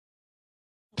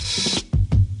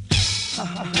So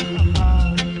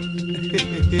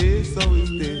is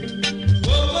this.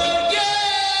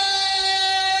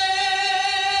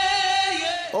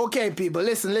 Okay, people,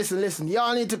 listen.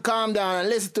 Y'all need to calm down and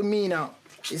listen to me now.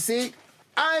 You see,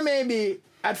 I may be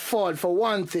at fault for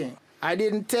one thing. I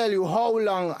didn't tell you how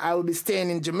long I will be staying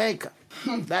in Jamaica.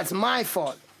 That's my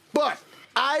fault. But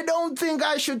I don't think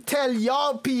I should tell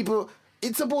y'all people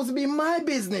it's supposed to be my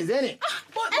business, ain't it?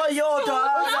 But yo, it's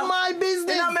my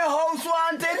business. In my house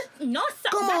wanted? No, sir.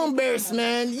 Come on, Bears,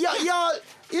 man. Y'all,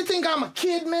 you think I'm a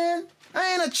kid, man?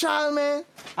 I ain't a child, man.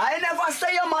 I never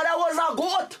say your mother was a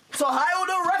goat. So how would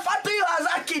you refer to you as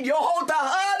a kid? Your whole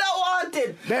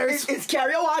wanted. It's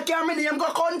carry one carry me name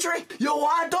go country. You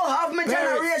want to have me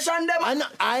generation them?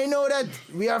 I know that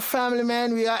we are family,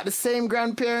 man. We are the same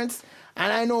grandparents.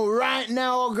 And I know right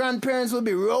now our grandparents will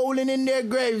be rolling in their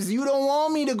graves. You don't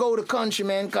want me to go to country,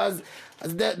 man, because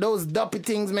those duppy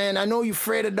things, man. I know you're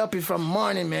afraid of duppy from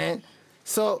morning, man.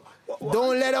 So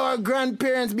don't let our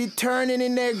grandparents be turning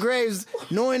in their graves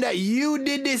knowing that you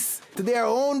did this to their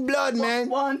own blood, man.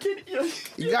 Wanted.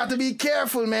 You got to be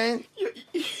careful, man.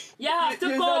 You have to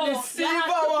go. You have to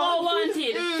go,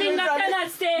 wanted. Finger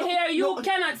cannot stay here. You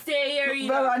cannot stay here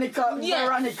either.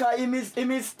 Veronica, him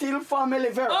is still family,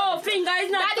 Veronica. Oh, Finger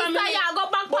is not Daddy, family. Daddy, go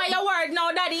back by your word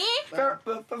now, Daddy.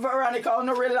 Veronica,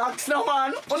 wanna relax no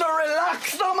man.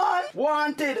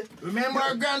 Wanted. Remember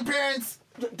our grandparents?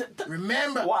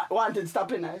 Remember. Wanted,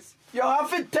 stop it, nice. You have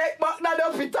to take back the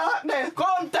duppy talk there.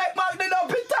 Come take back the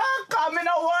duppy talk. Come in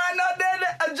a one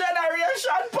a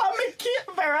generation for me kid,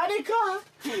 Veronica.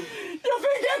 You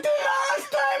forget the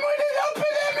last time we did duppy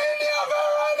them in here,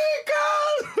 Veronica.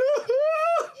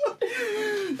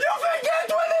 You forget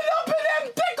when the duppy them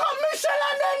take up Michelle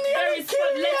and then nearly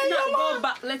kill me.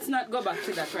 Let's not go back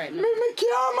to that right now. Me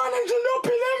can't manage the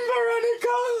duppy them,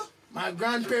 Veronica. My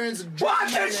grandparents...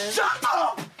 Wanted, shut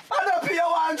up! I don't feel you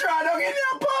want to try to get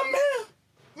upon me.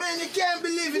 Man, you can't be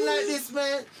living like this,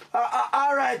 man.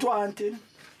 All right, Wanted.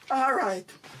 All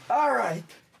right.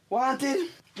 Wanted,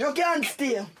 you can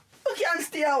stay. You can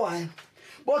stay a while.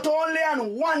 But only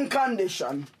on one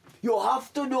condition. You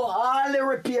have to do all the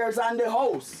repairs on the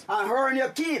house and earn your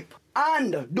keep.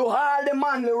 And do all the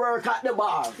manly work at the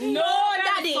bar. No,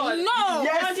 Daddy, no.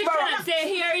 Yes, you can't stay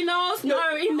here in the house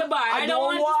nor in the bar. I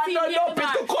don't want to see you in the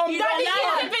bar. To come Daddy,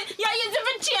 you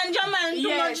just change your mind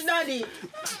too much, Daddy.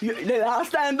 The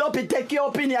last time Duppy take you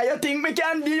up in here, you think me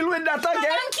can deal with that again?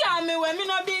 Don't care me when me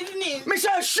no business.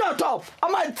 Michelle, shut up. I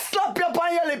might slap you up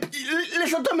on your lip.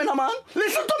 Listen to me now, man.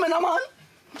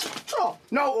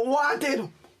 No,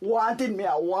 Wanted me,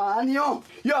 I warn you.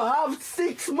 You have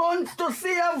 6 months to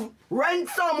save. Rent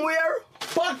somewhere.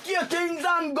 Pack your things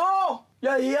and go.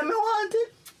 You hear me,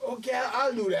 Wanted? Okay,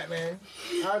 I'll do that, man.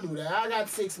 I'll do that. I got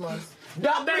 6 months.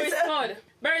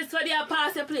 Beresford, you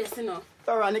pass your place, you know.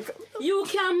 Veronica. You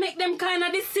can't make them kind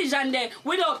of decision there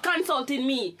without consulting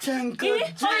me. How you do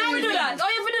that? How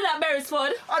you do that,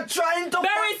 Beresford? I'm trying to...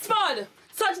 Beresford!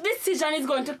 Such decision is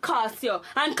going to cost you,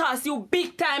 and cost you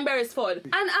big time, Beresford.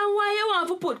 And why you want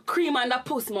to put cream on the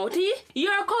puss mouth, eh?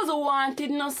 Your cousin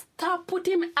wanted no stop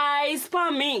putting eyes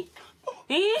for me.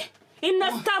 Eh? Him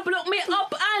no stop look me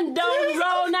up and down,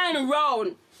 round and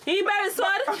round. Eh,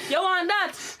 Beresford? You want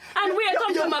that? And where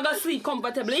come to my go sleep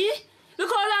comfortably?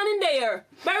 Look how long in there.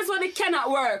 Beresford, it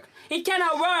cannot work. It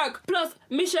cannot work. Plus,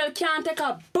 Michelle can't take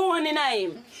a bone in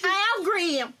him. I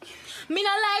agree. Me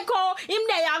not like how him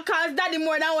there cost Daddy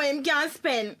more than what him can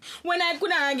spend. When I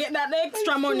couldn't get that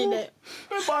extra money there.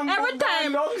 Every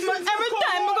time I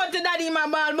go to Daddy my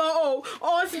ball about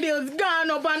house bills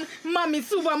gone up and mommy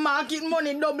supermarket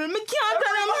money double. Me can't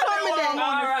tell him something then.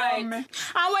 Alright. And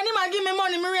when him give me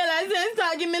money, me realize he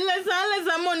start give me less and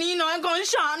less money, you know, I can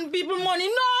shorten people money.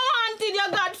 No, auntie,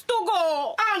 you got to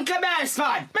go. Uncle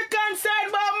Beresford, me concerned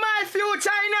about my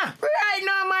future, you know. Right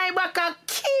now, my back a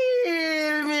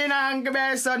kill me, Uncle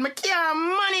Beresford. Me can't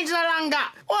manage no longer.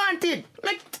 Wanted.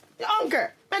 Uncle,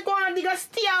 me want to go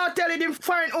stay out tell you the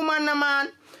foreign woman, no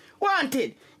man.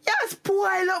 Wanted. You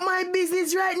spoil up my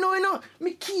business right now, you know.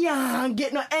 Me can't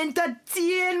get no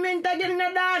entertainment again,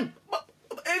 no done.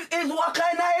 Is what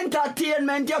kind of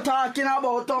entertainment you're talking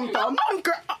about, Thum?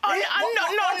 Uncle,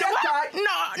 no.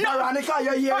 Veronica,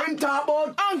 you hear him talk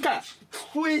about Uncle.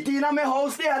 Sweetie in my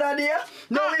house the other day?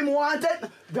 No, him wanted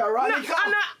Veronica.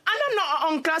 No,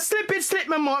 Uncle. Slip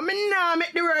me more. Me nah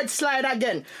make the word slide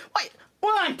again. Wait,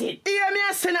 want it? Hear me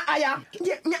a sinner, aya.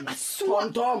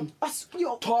 Thum.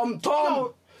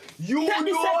 You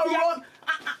do run.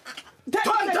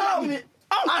 Thum.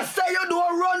 I say you do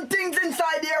run things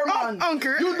inside here, man.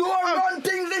 Uncle. You do run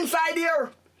things inside here.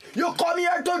 You come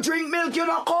here to drink milk, you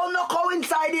no cow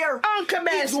inside here. Uncle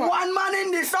It's Beresford. one man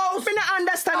in this house. I don't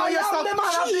understand how I you're am the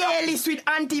man so of the- careless with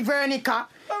Auntie Veronica.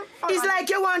 It's like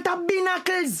you want a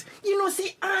binnacles. You know,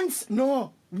 see ants.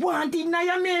 No, want it in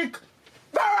your milk.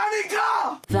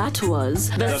 Veronica! That was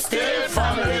The Still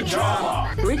Family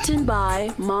Drama. written by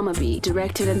Mama B,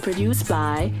 directed and produced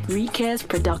by Henriques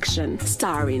Production,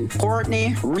 starring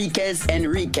Courtney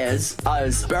Henriques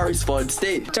as Beresford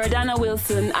State. Jordonha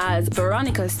Wilson as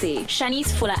Veronica Stay,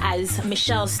 Shanice Fuller as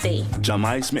Michelle Stay.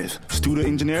 Jamai Smith, studio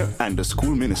engineer and the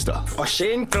school minister.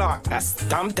 Oshane Clarke, that's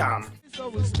Thum. So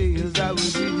we stay as I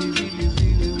would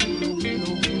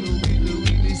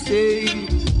really say,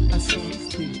 I saw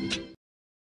stay.